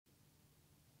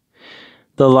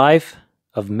The Life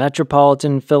of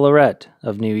Metropolitan Philaret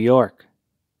of New York.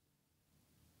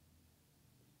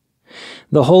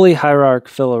 The Holy Hierarch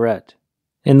Philaret.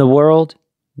 In the world,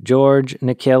 George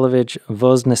Nikhailovich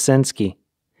Voznesensky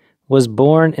was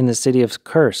born in the city of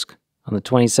Kursk on the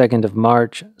 22nd of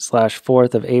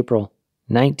March/4th of April,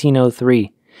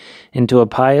 1903, into a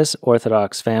pious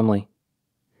Orthodox family.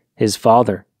 His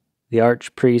father, the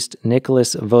archpriest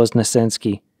Nicholas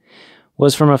Voznesensky,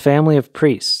 was from a family of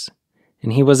priests,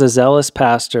 and he was a zealous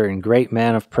pastor and great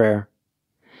man of prayer.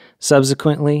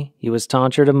 Subsequently, he was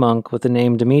tonsured a monk with the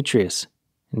name Demetrius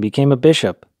and became a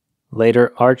bishop,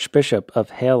 later Archbishop of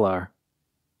Halar.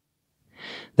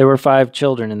 There were 5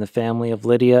 children in the family of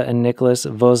Lydia and Nicholas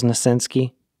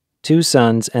Voznesensky, 2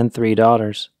 sons and 3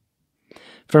 daughters.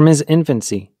 From his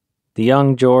infancy, the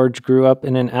young George grew up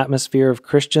in an atmosphere of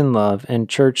Christian love and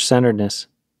church-centeredness.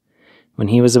 When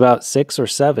he was about 6 or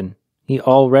 7, he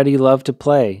already loved to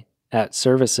play at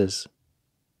services.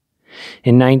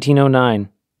 In 1909,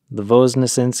 the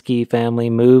Voznesensky family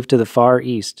moved to the Far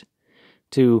East,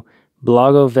 to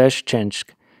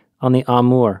Blagoveshchensk on the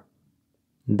Amur.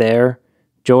 There,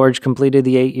 George completed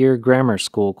the 8-year grammar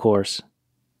school course.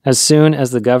 As soon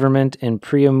as the government in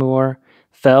Priamur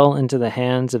fell into the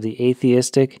hands of the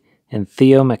atheistic and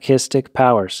theomachistic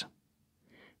powers,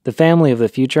 the family of the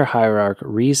future hierarch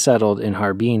resettled in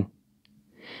Harbin.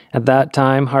 At that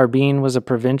time, Harbin was a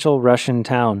provincial Russian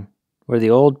town where the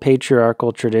old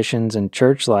patriarchal traditions and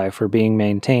church life were being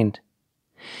maintained.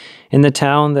 In the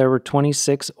town, there were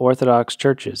 26 Orthodox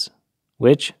churches,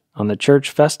 which, on the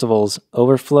church festivals,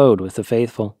 overflowed with the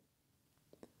faithful.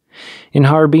 In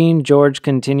Harbin, George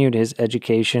continued his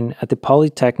education at the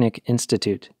Polytechnic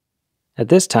Institute. At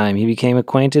this time, he became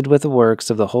acquainted with the works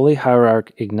of the Holy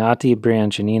Hierarch Ignatiy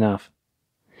Bryanchaninov.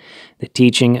 The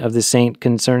teaching of the saint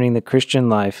concerning the Christian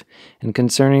life and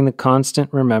concerning the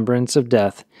constant remembrance of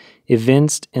death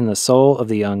evinced in the soul of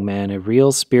the young man a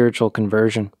real spiritual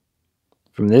conversion.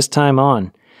 From this time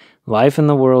on, life in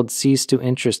the world ceased to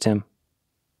interest him.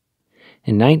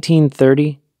 In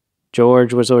 1930,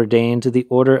 George was ordained to the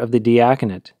order of the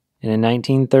diaconate, and in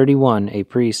 1931 a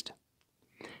priest.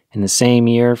 In the same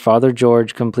year, Father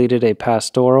George completed a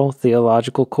pastoral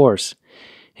theological course,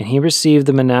 and he received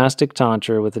the monastic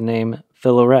tonsure with the name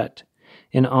Philaret,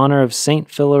 in honor of Saint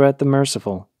Philaret the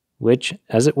Merciful, which,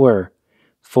 as it were,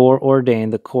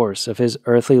 foreordained the course of his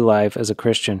earthly life as a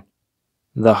Christian.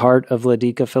 The heart of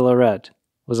Vladyka Philaret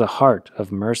was a heart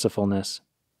of mercifulness.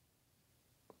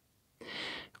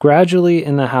 Gradually,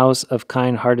 in the house of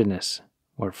kind-heartedness,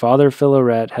 where Father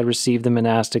Philaret had received the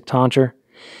monastic tonsure,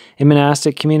 a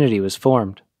monastic community was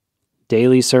formed.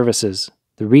 Daily services,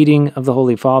 the reading of the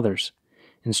Holy Fathers,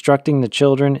 instructing the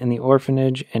children in the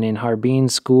orphanage and in Harbin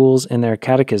schools in their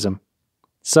catechism.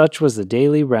 Such was the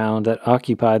daily round that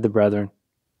occupied the brethren.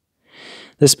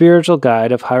 The spiritual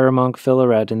guide of Hieromonk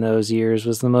Philaret in those years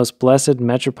was the most blessed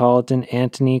Metropolitan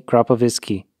Antony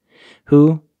Kropovitsky,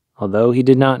 who, although he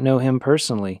did not know him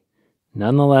personally,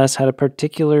 nonetheless had a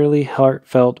particularly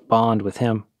heartfelt bond with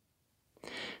him.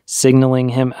 Signaling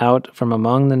him out from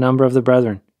among the number of the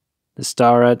brethren, the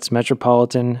Starets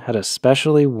Metropolitan had a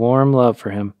specially warm love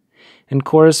for him and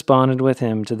corresponded with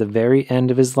him to the very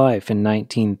end of his life in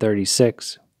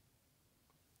 1936.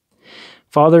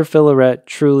 Father Philaret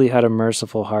truly had a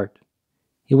merciful heart.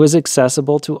 He was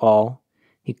accessible to all.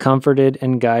 He comforted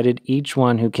and guided each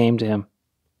one who came to him.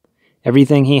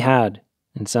 Everything he had,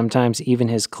 and sometimes even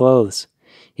his clothes,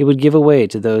 he would give away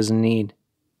to those in need.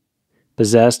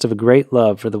 Possessed of a great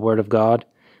love for the Word of God,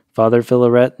 Father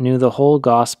Philaret knew the whole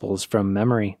Gospels from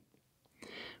memory.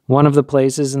 One of the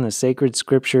places in the sacred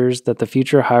scriptures that the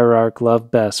future hierarch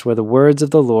loved best were the words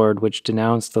of the Lord which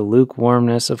denounced the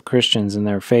lukewarmness of Christians in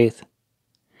their faith.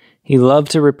 He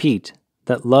loved to repeat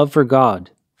that love for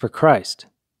God, for Christ,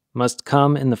 must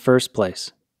come in the first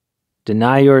place.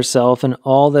 Deny yourself and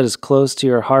all that is close to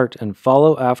your heart and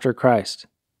follow after Christ.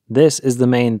 This is the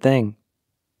main thing.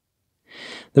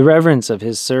 The reverence of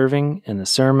his serving and the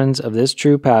sermons of this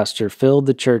true pastor filled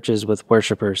the churches with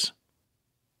worshippers.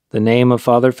 The name of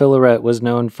Father Philaret was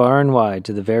known far and wide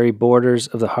to the very borders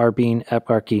of the Harbin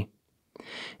Eparchy.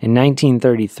 In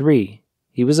 1933,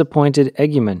 he was appointed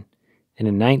egumen, and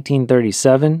in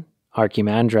 1937,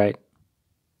 archimandrite.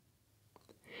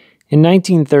 In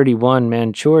 1931,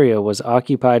 Manchuria was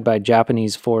occupied by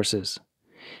Japanese forces.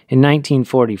 In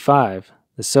 1945,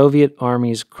 the Soviet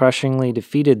armies crushingly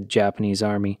defeated the Japanese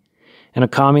army, and a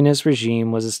communist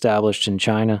regime was established in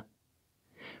China.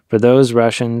 For those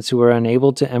Russians who were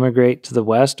unable to emigrate to the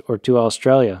West or to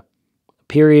Australia, a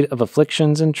period of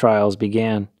afflictions and trials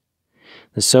began.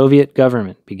 the Soviet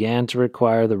government began to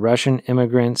require the Russian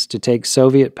immigrants to take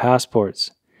Soviet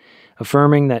passports,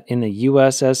 affirming that in the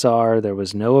USSR there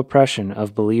was no oppression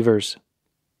of believers.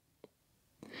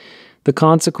 The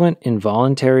consequent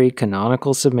involuntary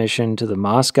canonical submission to the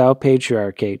Moscow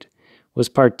Patriarchate was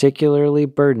particularly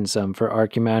burdensome for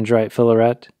Archimandrite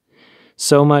Philaret,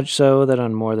 so much so that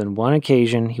on more than one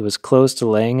occasion he was close to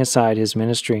laying aside his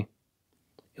ministry.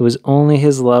 It was only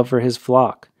his love for his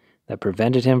flock that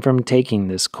prevented him from taking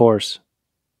this course.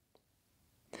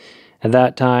 At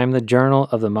that time, the Journal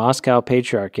of the Moscow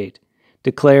Patriarchate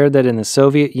declared that in the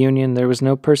Soviet Union there was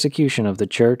no persecution of the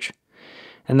Church,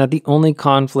 and that the only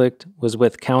conflict was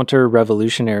with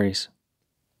counter-revolutionaries.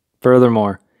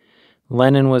 Furthermore,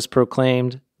 Lenin was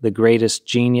proclaimed the greatest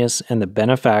genius and the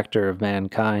benefactor of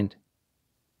mankind.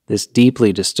 This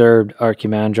deeply disturbed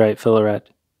Archimandrite Philaret.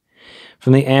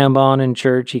 From the ambon in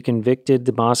church, he convicted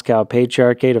the Moscow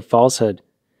Patriarchate of falsehood,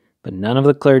 but none of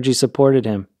the clergy supported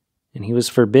him, and he was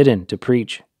forbidden to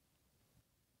preach.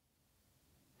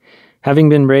 Having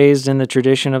been raised in the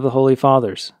tradition of the Holy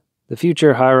Fathers, the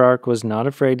future hierarch was not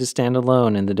afraid to stand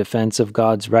alone in the defense of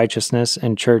God's righteousness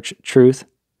and church truth.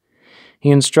 He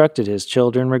instructed his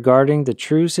children regarding the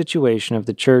true situation of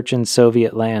the church in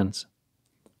Soviet lands.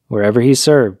 Wherever he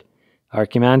served,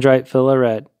 Archimandrite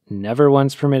Philaret never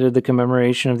once permitted the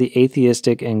commemoration of the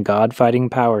atheistic and God-fighting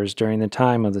powers during the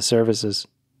time of the services.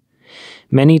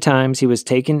 Many times he was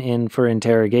taken in for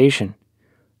interrogation.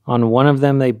 On one of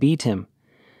them they beat him,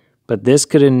 but this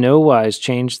could in no wise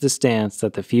change the stance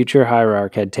that the future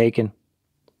hierarch had taken.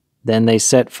 Then they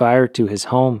set fire to his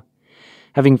home,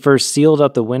 having first sealed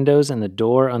up the windows and the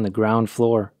door on the ground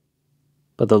floor.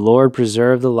 But the Lord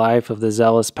preserved the life of the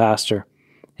zealous pastor,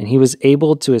 and he was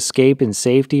able to escape in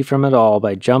safety from it all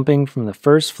by jumping from the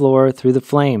first floor through the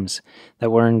flames that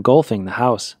were engulfing the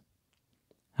house.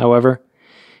 However,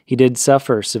 he did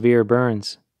suffer severe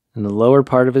burns, and the lower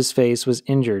part of his face was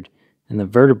injured, and the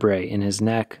vertebrae in his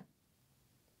neck.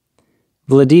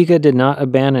 Vladyka did not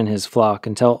abandon his flock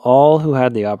until all who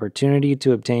had the opportunity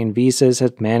to obtain visas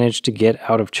had managed to get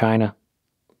out of China.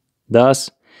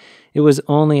 Thus, it was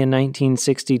only in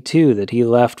 1962 that he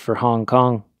left for Hong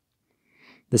Kong.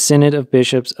 The Synod of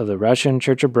Bishops of the Russian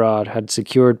Church abroad had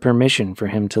secured permission for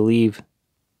him to leave.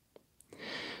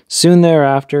 Soon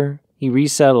thereafter, he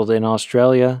resettled in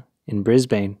Australia, in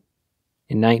Brisbane.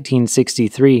 In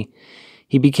 1963,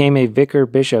 he became a vicar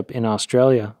bishop in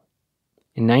Australia.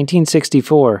 In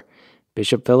 1964,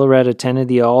 Bishop Philaret attended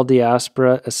the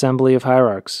All-Diaspora Assembly of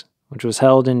Hierarchs, which was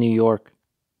held in New York.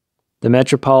 The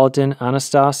Metropolitan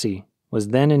Anastasi was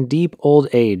then in deep old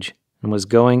age and was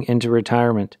going into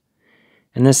retirement,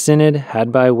 and the Synod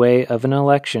had by way of an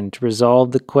election to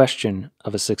resolve the question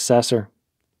of a successor.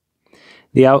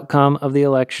 The outcome of the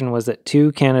election was that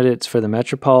two candidates for the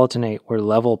Metropolitanate were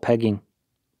level pegging.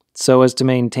 So as to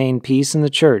maintain peace in the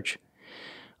Church,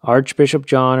 Archbishop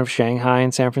John of Shanghai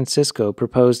and San Francisco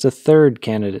proposed a third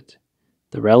candidate,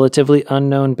 the relatively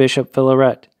unknown Bishop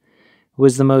Philaret, who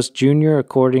was the most junior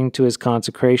according to his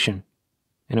consecration,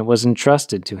 and it was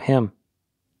entrusted to him.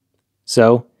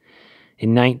 So,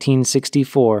 in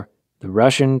 1964, the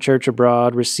Russian Church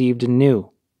abroad received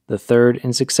anew, the third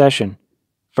in succession,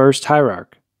 First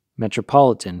Hierarch,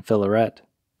 Metropolitan Philaret.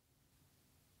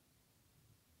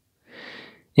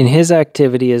 In his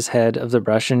activity as head of the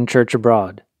Russian Church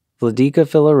abroad, Vladyka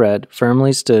Philaret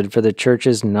firmly stood for the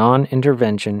Church's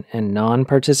non-intervention and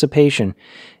non-participation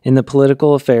in the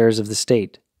political affairs of the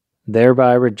state,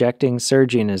 thereby rejecting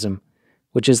Sergianism,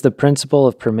 which is the principle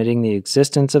of permitting the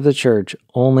existence of the Church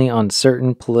only on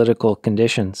certain political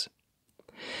conditions.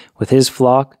 With his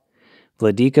flock,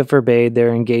 Vladyka forbade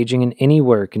their engaging in any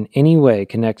work in any way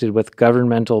connected with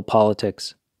governmental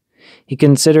politics. He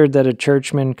considered that a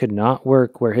churchman could not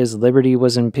work where his liberty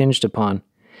was impinged upon,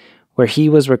 where he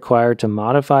was required to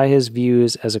modify his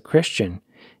views as a Christian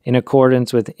in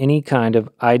accordance with any kind of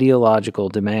ideological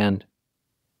demand.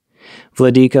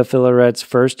 Vladyka Philaret's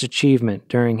first achievement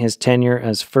during his tenure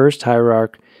as First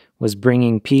Hierarch was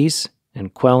bringing peace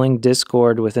and quelling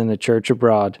discord within the Church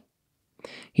abroad.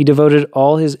 He devoted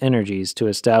all his energies to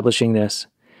establishing this,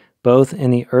 both in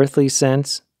the earthly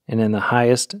sense and in the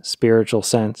highest spiritual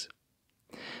sense.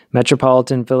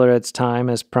 Metropolitan Philaret's time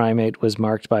as primate was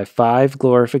marked by 5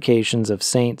 glorifications of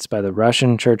saints by the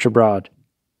Russian Church abroad.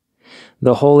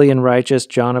 The Holy and Righteous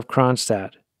John of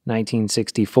Kronstadt,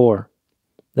 1964.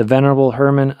 The Venerable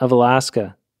Herman of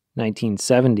Alaska,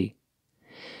 1970.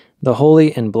 The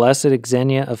Holy and Blessed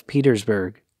Xenia of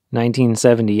Petersburg,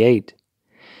 1978.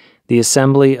 The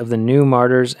Assembly of the New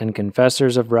Martyrs and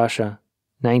Confessors of Russia,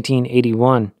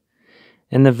 1981.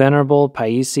 And the Venerable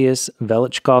Paisius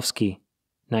Velichkovsky,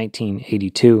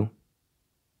 1982.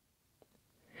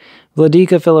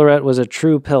 Vladyka Philaret was a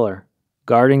true pillar,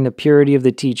 guarding the purity of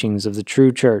the teachings of the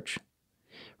true church.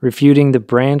 Refuting the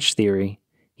branch theory,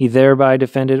 he thereby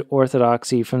defended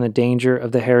orthodoxy from the danger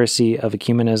of the heresy of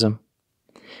ecumenism.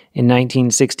 In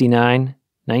 1969,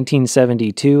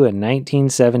 1972, and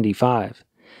 1975,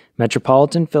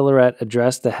 Metropolitan Philaret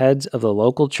addressed the heads of the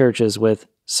local churches with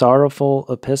Sorrowful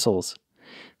Epistles,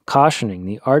 cautioning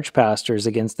the archpastors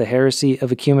against the heresy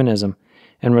of ecumenism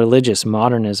and religious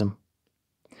modernism.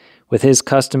 With his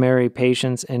customary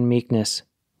patience and meekness,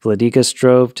 Vladyka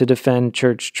strove to defend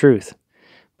church truth,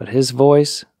 but his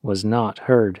voice was not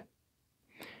heard.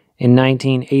 In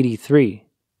 1983,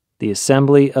 the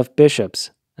Assembly of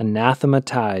Bishops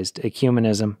anathematized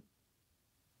ecumenism.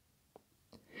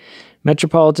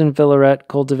 Metropolitan Philaret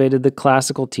cultivated the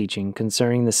classical teaching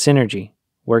concerning the synergy,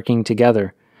 working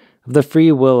together, of the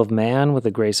free will of man with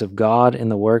the grace of God in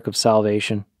the work of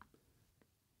salvation.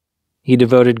 He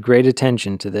devoted great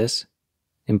attention to this,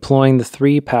 employing the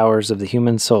three powers of the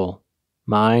human soul: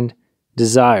 mind,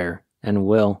 desire, and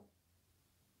will.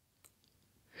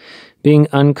 Being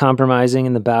uncompromising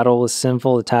in the battle with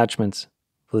sinful attachments,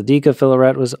 Vladyka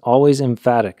Philaret was always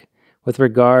emphatic with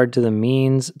regard to the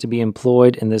means to be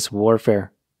employed in this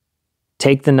warfare.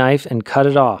 "Take the knife and cut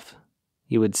it off,"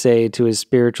 he would say to his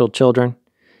spiritual children,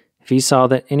 if he saw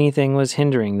that anything was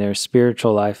hindering their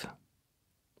spiritual life.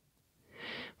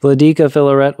 Vladyka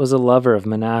Philaret was a lover of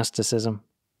monasticism.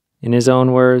 In his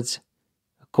own words,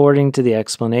 according to the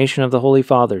explanation of the Holy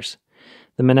Fathers,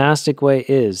 the monastic way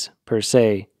is, per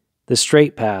se, the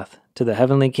straight path to the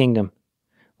heavenly kingdom,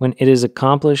 when it is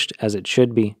accomplished as it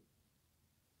should be.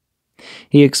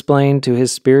 He explained to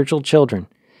his spiritual children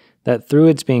that through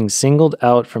its being singled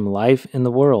out from life in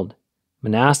the world,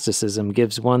 monasticism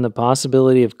gives one the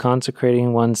possibility of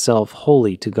consecrating oneself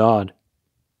wholly to God.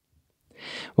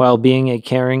 While being a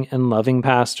caring and loving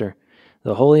pastor,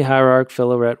 the Holy Hierarch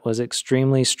Philaret was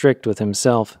extremely strict with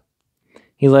himself.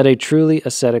 He led a truly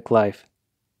ascetic life.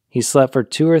 He slept for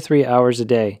 2 or 3 hours a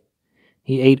day.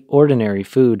 He ate ordinary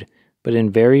food, but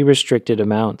in very restricted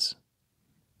amounts.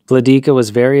 Vladyka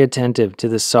was very attentive to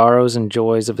the sorrows and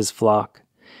joys of his flock,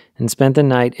 and spent the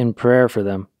night in prayer for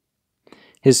them.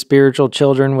 His spiritual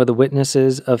children were the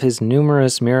witnesses of his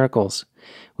numerous miracles,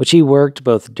 which he worked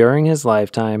both during his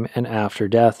lifetime and after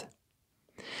death.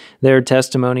 Their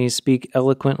testimonies speak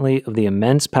eloquently of the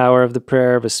immense power of the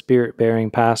prayer of a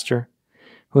spirit-bearing pastor,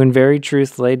 who in very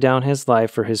truth laid down his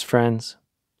life for his friends.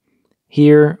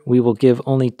 Here we will give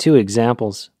only 2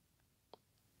 examples.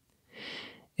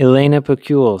 Elena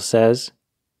Pocule says,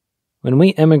 "When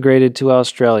we emigrated to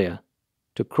Australia,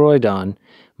 to Croydon,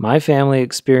 my family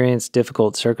experienced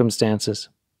difficult circumstances.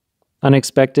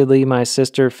 Unexpectedly, my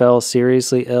sister fell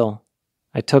seriously ill.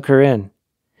 I took her in.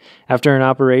 After an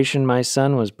operation, my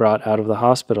son was brought out of the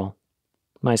hospital.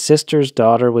 My sister's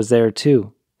daughter was there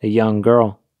too, a young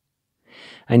girl.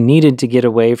 I needed to get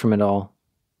away from it all.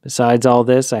 Besides all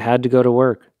this, I had to go to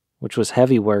work, which was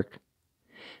heavy work.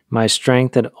 My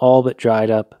strength had all but dried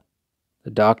up.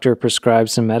 The doctor prescribed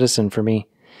some medicine for me,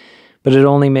 but it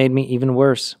only made me even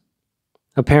worse.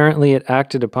 Apparently, it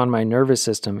acted upon my nervous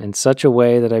system in such a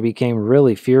way that I became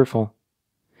really fearful.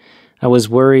 I was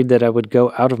worried that I would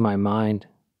go out of my mind.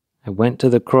 I went to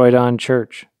the Croydon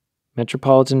Church.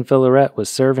 Metropolitan Philaret was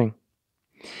serving.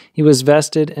 He was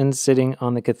vested and sitting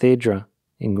on the cathedra,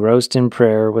 engrossed in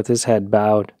prayer with his head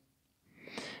bowed.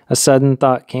 A sudden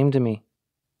thought came to me.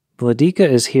 Vladyka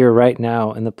is here right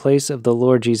now in the place of the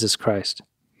Lord Jesus Christ.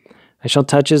 I shall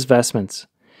touch his vestments,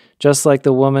 just like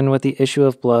the woman with the issue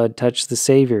of blood touched the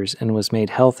Savior's and was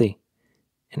made healthy,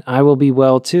 and I will be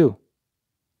well too.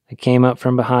 I came up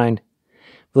from behind.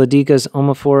 Vladyka's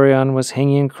omophorion was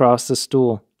hanging across the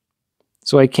stool,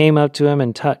 so I came up to him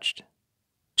and touched.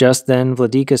 Just then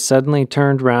Vladyka suddenly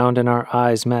turned round and our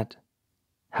eyes met.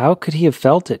 How could he have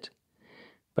felt it?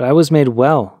 But I was made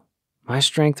well. My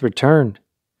strength returned.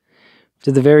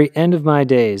 To the very end of my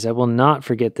days, I will not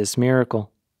forget this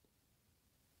miracle.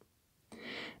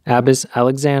 Abbess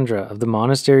Alexandra of the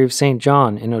Monastery of St.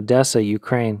 John in Odessa,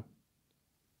 Ukraine.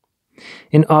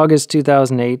 In August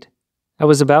 2008, I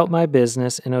was about my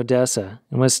business in Odessa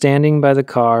and was standing by the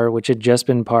car which had just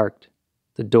been parked,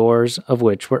 the doors of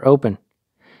which were open.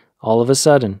 All of a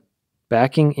sudden,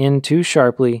 backing in too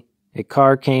sharply, a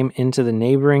car came into the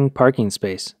neighboring parking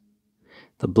space.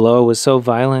 The blow was so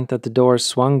violent that the doors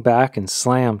swung back and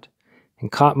slammed,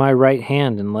 and caught my right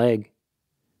hand and leg.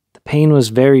 The pain was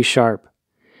very sharp.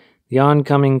 The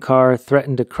oncoming car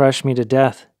threatened to crush me to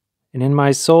death, and in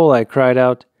my soul I cried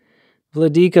out,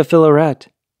 "Vladyka Philaret,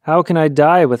 how can I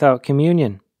die without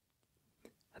communion?"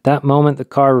 At that moment the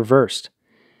car reversed,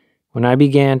 When I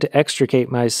began to extricate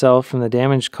myself from the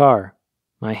damaged car,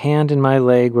 my hand and my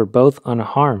leg were both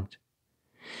unharmed.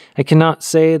 I cannot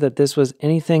say that this was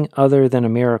anything other than a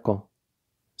miracle.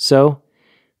 So,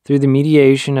 through the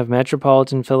mediation of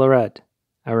Metropolitan Philaret,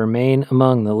 I remain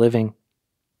among the living.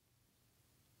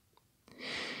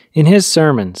 In his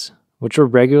sermons, which were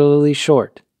regularly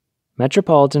short,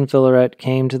 Metropolitan Philaret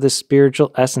came to the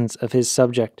spiritual essence of his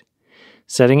subject,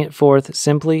 setting it forth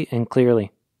simply and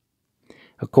clearly.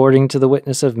 According to the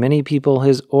witness of many people,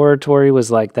 his oratory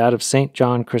was like that of St.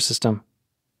 John Chrysostom.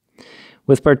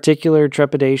 With particular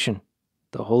trepidation,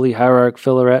 the Holy Hierarch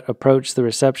Philaret approached the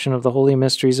reception of the holy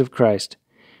mysteries of Christ,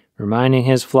 reminding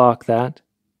his flock that,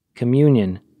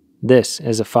 communion, this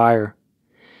is a fire.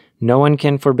 No one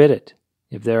can forbid it,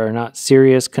 if there are not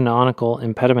serious canonical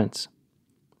impediments.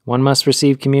 One must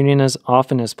receive communion as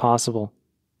often as possible.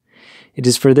 It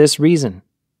is for this reason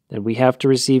that we have to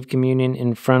receive communion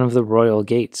in front of the royal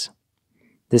gates.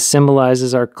 This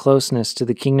symbolizes our closeness to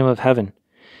the kingdom of heaven,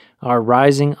 our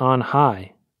rising on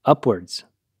high, upwards.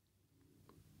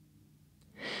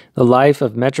 The life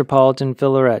of Metropolitan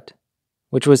Philaret,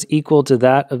 which was equal to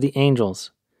that of the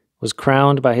angels, was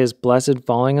crowned by his blessed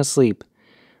falling asleep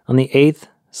on the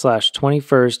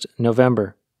 8th/21st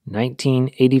November,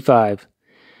 1985,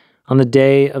 on the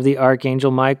day of the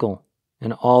Archangel Michael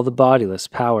and all the bodiless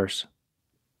powers.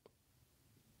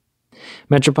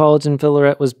 Metropolitan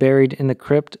Philaret was buried in the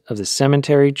crypt of the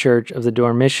Seminary Church of the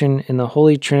Dormition in the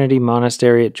Holy Trinity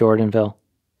Monastery at Jordanville.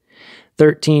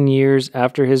 13 years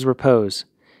after his repose,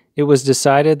 it was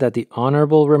decided that the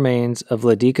honorable remains of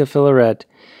Vladyka Philaret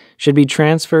should be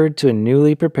transferred to a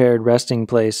newly prepared resting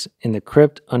place in the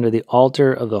crypt under the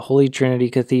altar of the Holy Trinity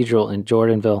Cathedral in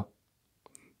Jordanville.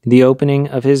 The opening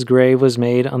of his grave was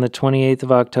made on the 28th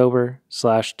of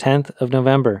October/10th of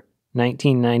November,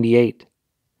 1998.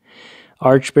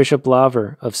 Archbishop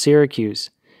Laver of Syracuse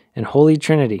and Holy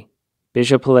Trinity,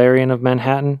 Bishop Hilarion of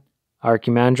Manhattan,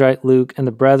 Archimandrite Luke, and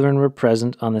the brethren were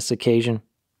present on this occasion.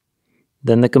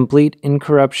 Then the complete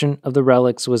incorruption of the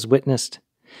relics was witnessed.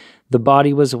 The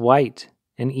body was white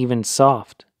and even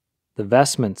soft. The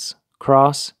vestments,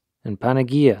 cross, and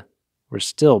panagia were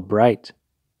still bright.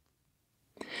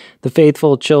 The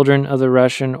faithful children of the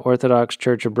Russian Orthodox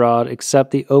Church abroad accept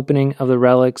the opening of the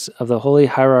relics of the Holy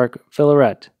Hierarch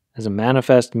Philaret as a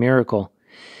manifest miracle,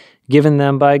 given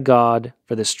them by God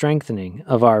for the strengthening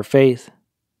of our faith.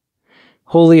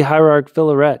 Holy Hierarch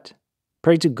Philaret,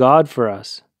 pray to God for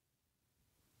us,